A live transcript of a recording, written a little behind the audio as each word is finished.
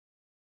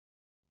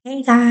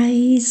Hey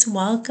guys,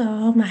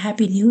 welcome. A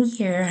happy new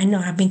year. I know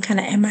I've been kind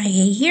of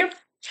MIA here.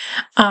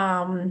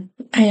 I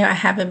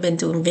haven't been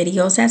doing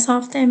videos as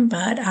often,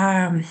 but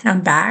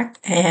I'm back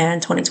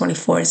and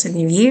 2024 is a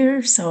new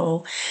year,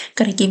 so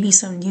gonna give you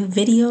some new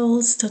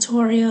videos,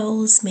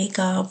 tutorials,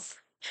 makeup.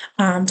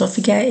 Don't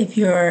forget if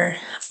you're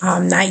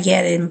not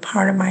yet in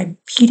part of my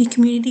beauty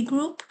community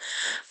group,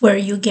 where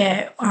you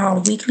get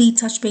weekly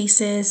touch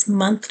bases,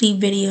 monthly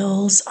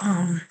videos.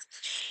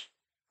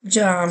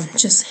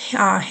 Just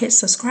hit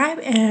subscribe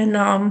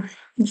and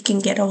you can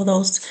get all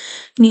those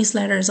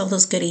newsletters, all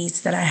those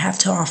goodies that I have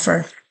to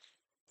offer.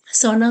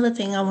 So another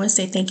thing, I want to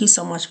say thank you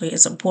so much for your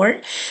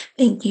support.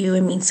 Thank you.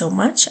 It means so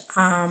much.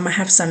 I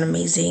have some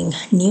amazing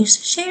news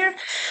to share.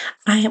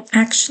 I am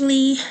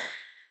actually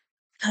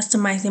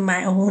customizing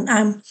my own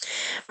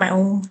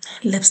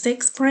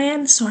lipsticks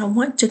brand. So I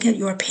want to get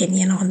your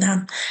opinion on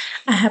them.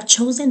 I have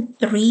chosen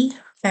three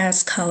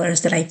best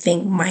colors that I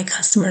think my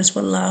customers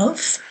will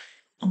love.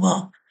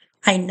 Well,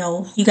 I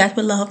know you guys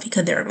will love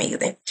because they're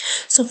amazing.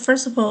 So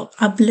first of all,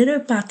 a little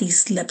about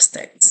these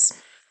lipsticks.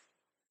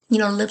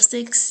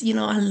 Lipsticks,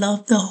 I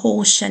love the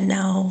whole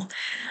Chanel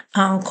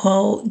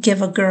quote,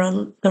 give a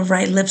girl the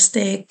right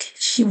lipstick,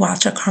 she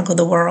watch her conquer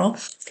the world.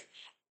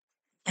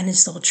 And it's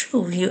so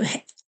true.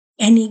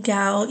 Any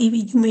gal,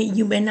 even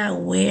you may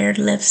not wear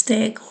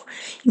lipstick,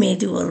 you may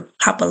do a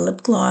pop a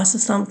lip gloss or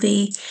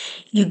something.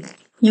 You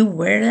you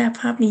wear that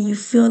pop and you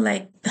feel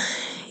like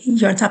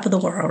you're on top of the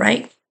world,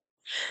 right?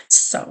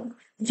 So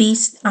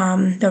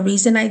the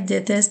reason I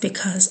did this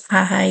because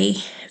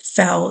I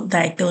felt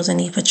like there was a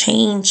need for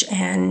change,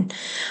 and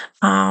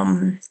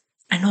um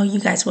I know you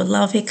guys would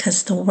love it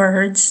because the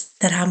words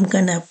that I'm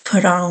gonna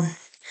put on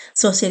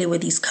associated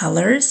with these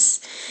colors,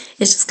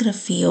 it's just gonna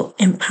feel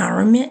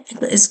empowerment.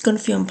 It's gonna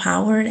feel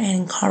empowered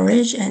and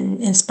encouraged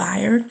and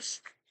inspired.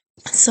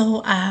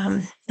 So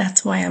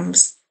that's why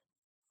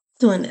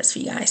doing this for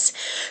you guys.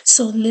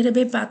 So a little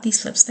bit about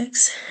these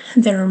lipsticks.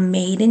 They're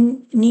made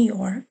in New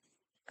York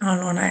on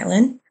Long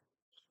Island.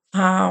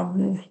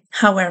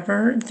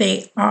 However,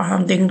 the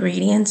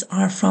ingredients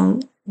are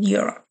from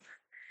Europe.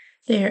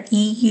 They're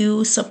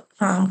EU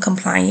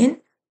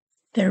compliant.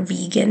 They're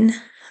vegan.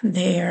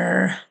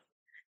 They're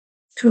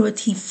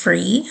cruelty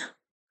free.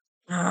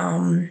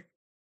 Um,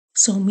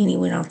 so meaning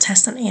we don't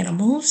test on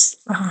animals.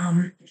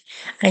 I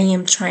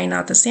am trying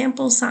out the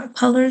samples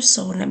colors,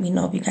 so let me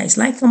know if you guys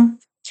like them.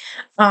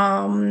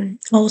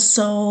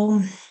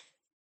 Also,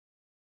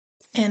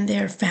 and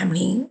their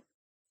family,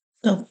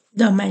 the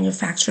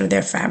manufacturer,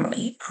 their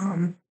family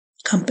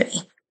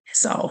company.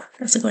 So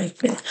that's a great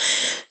thing.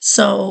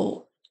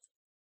 So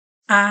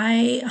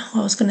I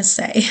was gonna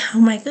say, oh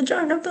my god,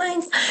 drawing a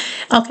blank.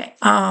 Okay.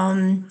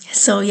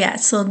 So yeah,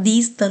 so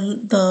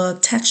the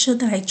texture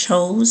that I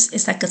chose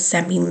is like a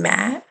semi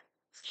matte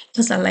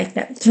because I like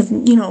that. Because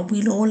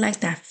we don't like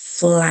that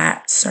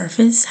flat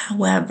surface.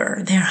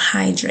 However, they're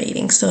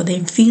hydrating, so they're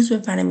infused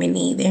with vitamin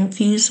E. They're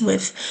infused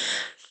with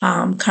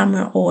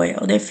caramel oil.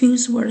 They're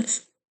infused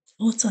with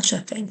all such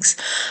of things.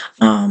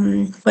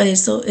 But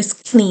it's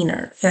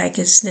cleaner. Like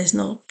there's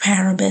no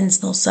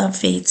parabens, no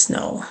sulfates,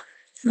 no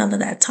none of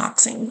that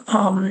toxin.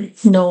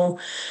 No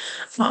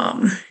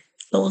um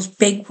those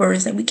big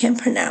words that we can't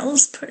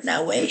pronounce, put it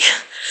that way.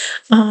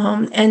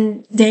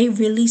 And they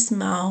really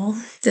smell.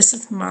 This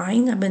is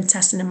mine. I've been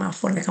testing them out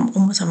for like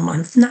almost a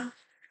month now.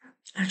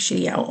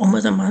 Actually, yeah,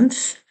 almost a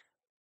month.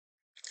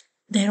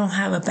 They don't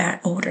have a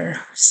bad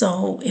odor.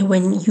 So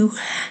when you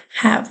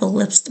have a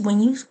lipstick, when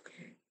you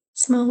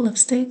smell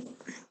lipstick,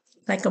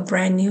 like a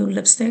brand new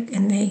lipstick,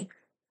 and and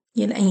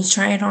you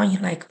try it on,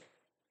 you're like,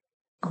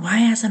 why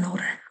has an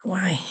odor?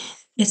 Why?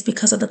 It's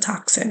because of the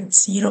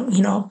toxins. You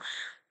don't,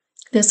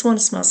 this one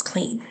smells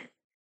clean.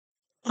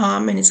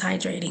 And it's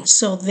hydrating.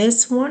 So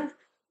this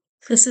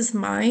is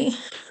my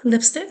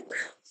lipstick.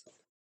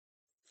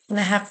 And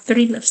I have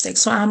three lipsticks.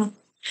 So I'm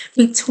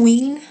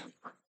between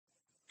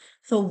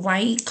the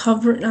white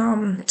covered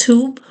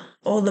tube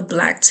or the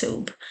black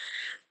tube.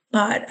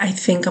 But I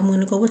think I'm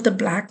gonna go with the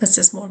black because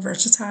it's more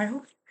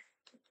versatile.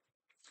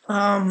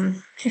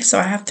 So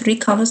I have three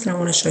colors that I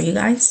want to show you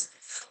guys.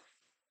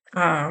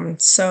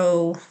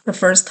 So the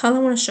first color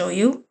I want to show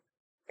you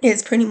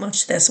is pretty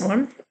much this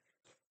one,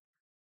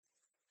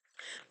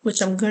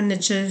 which I'm gonna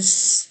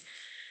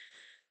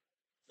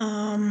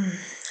um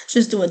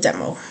just do a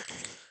demo.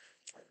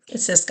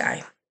 It's this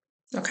guy.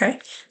 Okay.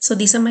 So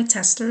these are my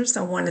testers.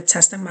 I want to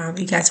test them out. If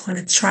you guys want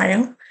to try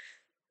them,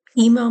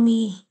 email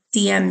me,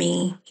 DM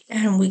me,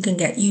 and we can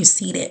get you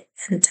seated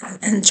and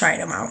try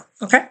them out.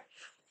 Okay.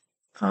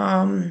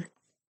 Um,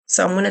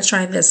 so I'm gonna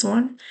try this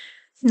one.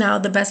 Now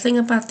the best thing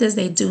about this,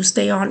 they do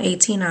stay on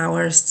 18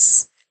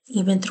 hours,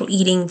 even through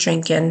eating,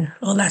 drinking,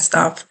 all that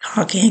stuff,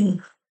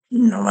 talking,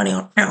 running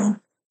around.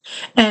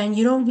 And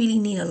you don't really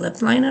need a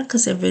lip liner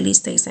because it really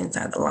stays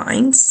inside the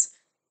lines.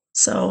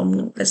 So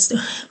let's do.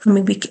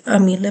 I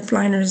mean, lip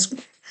liner is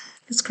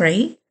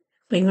great,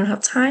 but you don't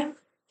have time.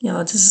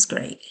 This is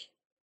great.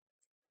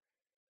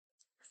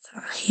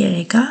 So here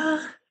you go.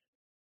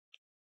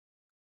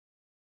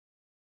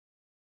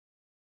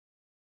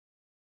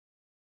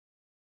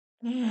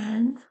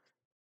 And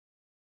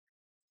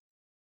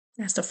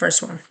that's the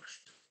first one.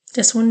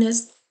 This one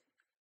is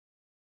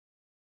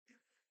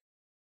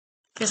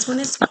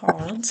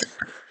called,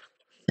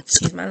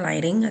 excuse my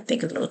lighting, I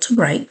think it's a little too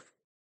bright.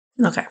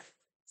 Okay.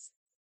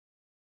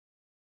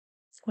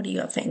 What do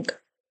you think?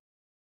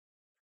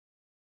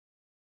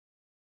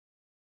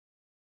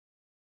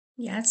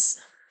 Yes.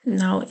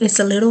 No, it's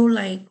a little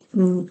like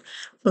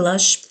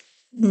blush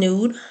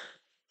nude.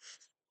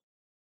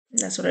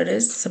 That's what it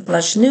is. It's a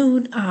blush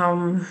nude.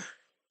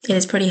 It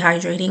is pretty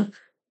hydrating.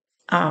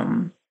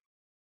 Um,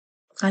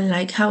 I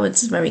like how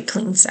it's very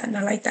clean scent.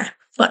 I like that.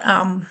 But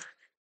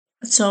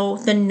so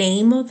the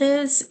name of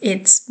this,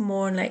 it's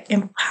more like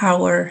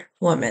empower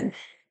woman.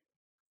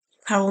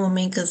 Empower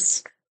woman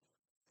because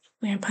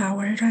we're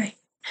empowered, right?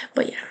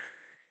 But yeah,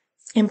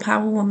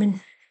 empower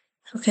woman.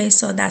 Okay,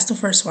 so that's the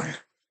first one.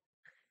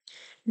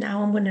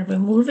 Now I'm gonna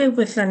remove it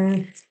with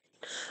an,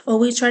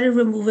 always try to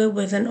remove it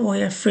with an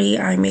oil-free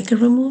eye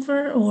makeup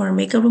remover or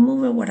makeup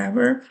remover,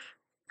 whatever.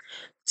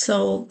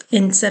 So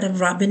instead of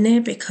rubbing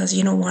it, because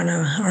you don't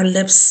wanna, our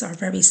lips are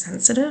very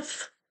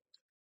sensitive.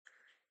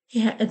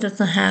 Yeah, it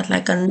doesn't have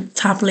like a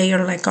top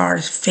layer like our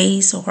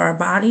face or our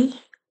body.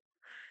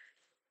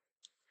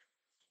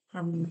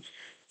 Um,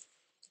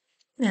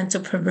 and to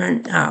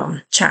prevent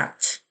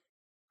chapped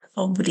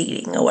or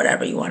bleeding or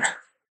whatever you want.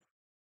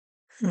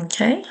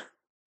 Okay,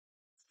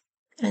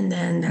 and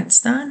then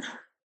that's done.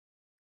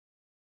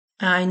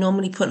 I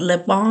normally put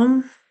lip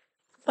balm,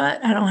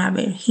 but I don't have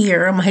it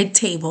here on my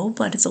table,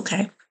 but it's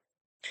okay.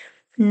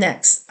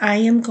 Next, I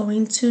am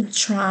going to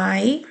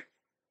try,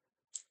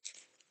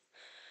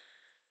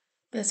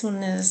 this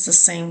one is the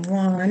same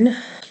one.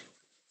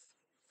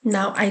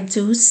 Now I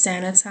do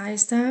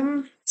sanitize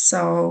them,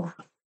 so, all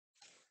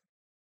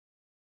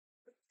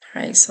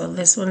right, so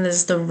this one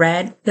is the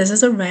red. This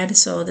is a red,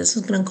 so this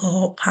is gonna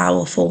go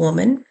Powerful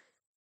Woman.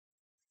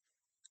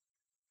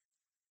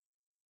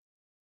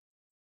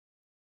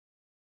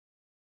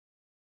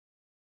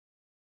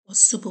 Or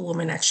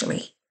Superwoman,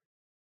 actually.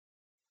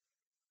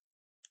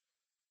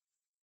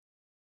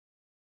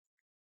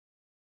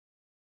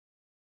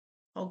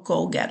 Or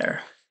Go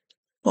Getter.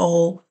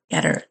 Go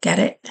Getter, get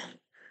it?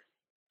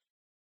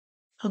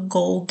 A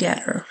goal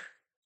getter.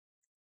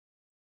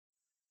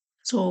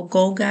 So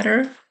goal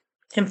getter,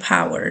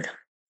 empowered.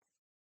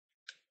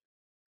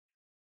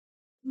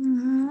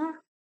 Mhm.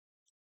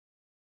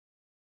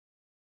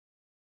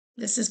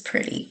 This is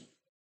pretty.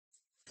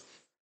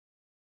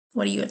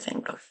 What do you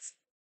think?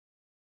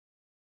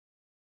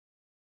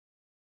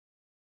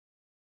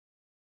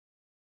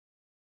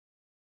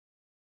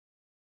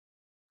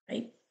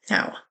 Right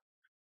now.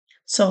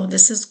 So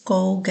this is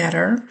goal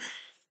getter.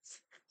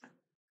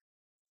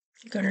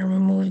 I'm gonna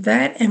remove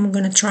that and we're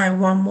gonna try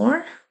one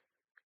more.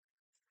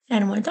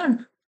 And we're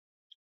done.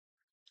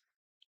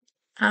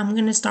 I'm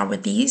gonna start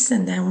with these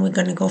and then we're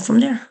gonna go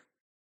from there.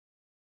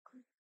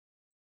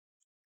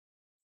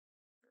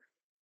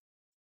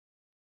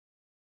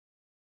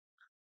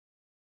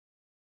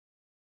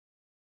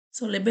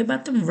 So a little bit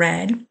about the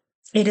red.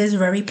 It is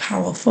very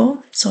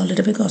powerful. So a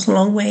little bit goes a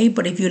long way,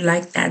 but if you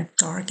like that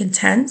dark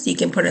intense, you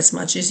can put as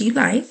much as you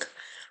like.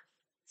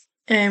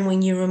 And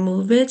when you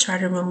remove it, try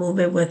to remove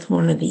it with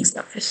one of these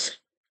guys.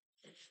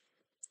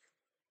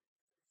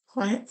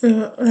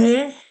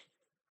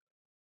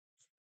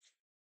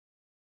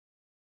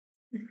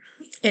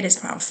 It is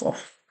powerful.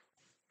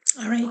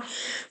 All right.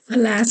 The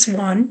last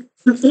one.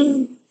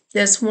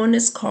 This one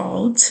is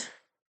called,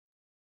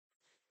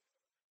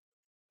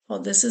 oh,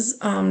 this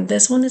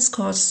one is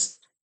called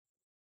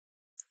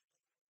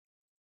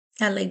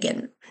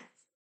Elegant.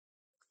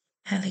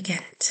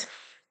 Elegant.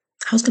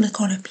 I was gonna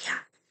call it, yeah.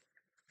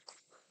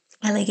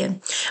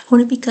 Elegant.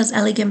 Only because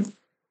elegant,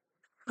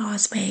 oh,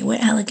 it's made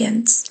with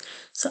elegance.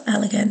 So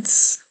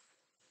elegance.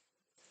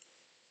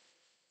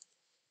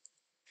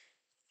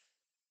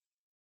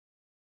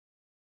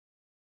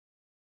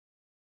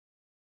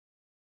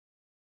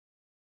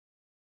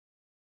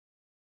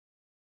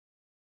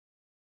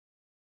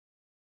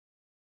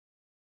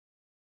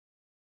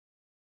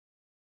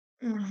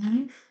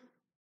 Hmm.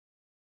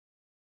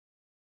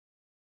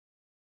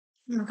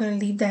 I'm gonna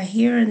leave that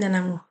here and then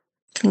I'm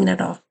clean it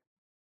off.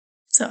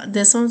 So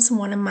this one's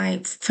one of my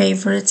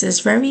favorites. It's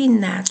very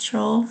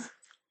natural.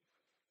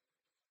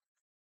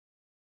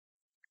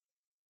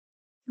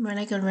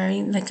 Like a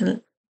very like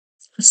a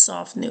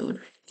soft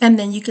nude. And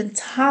then you can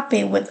top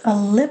it with a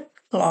lip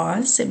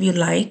gloss if you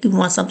like. You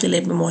want something a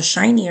little bit more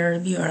shinier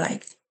if you're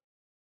like,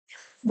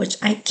 which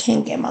I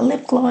can't get my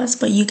lip gloss,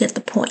 but you get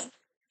the point.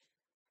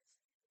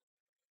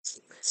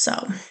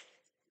 So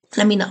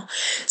let me know.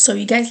 So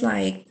you guys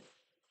like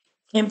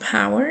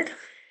empowered,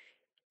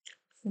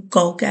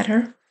 go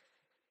getter,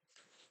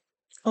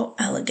 or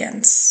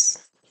elegance?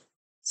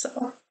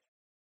 So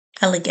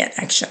elegant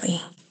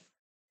actually.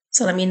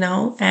 So let me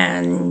know.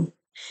 And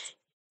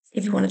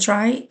if you want to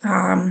try,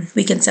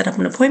 we can set up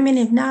an appointment.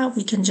 If not,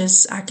 I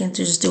can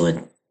just do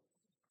it.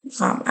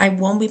 I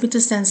won't be able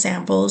to send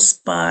samples,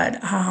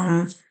 but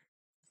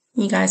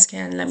you guys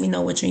can let me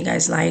know which one you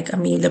guys like. I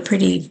mean, they're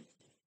pretty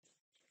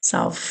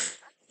self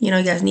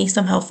you guys need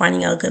some help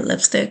finding a good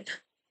lipstick,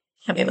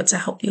 I'll be able to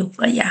help you.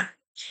 But yeah.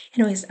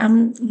 Anyways,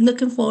 I'm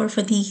looking forward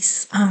for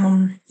these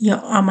on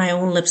my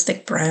own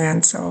lipstick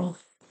brand. So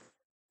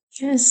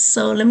yes,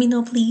 so let me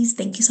know please.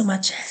 Thank you so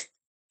much.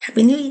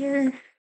 Happy New Year.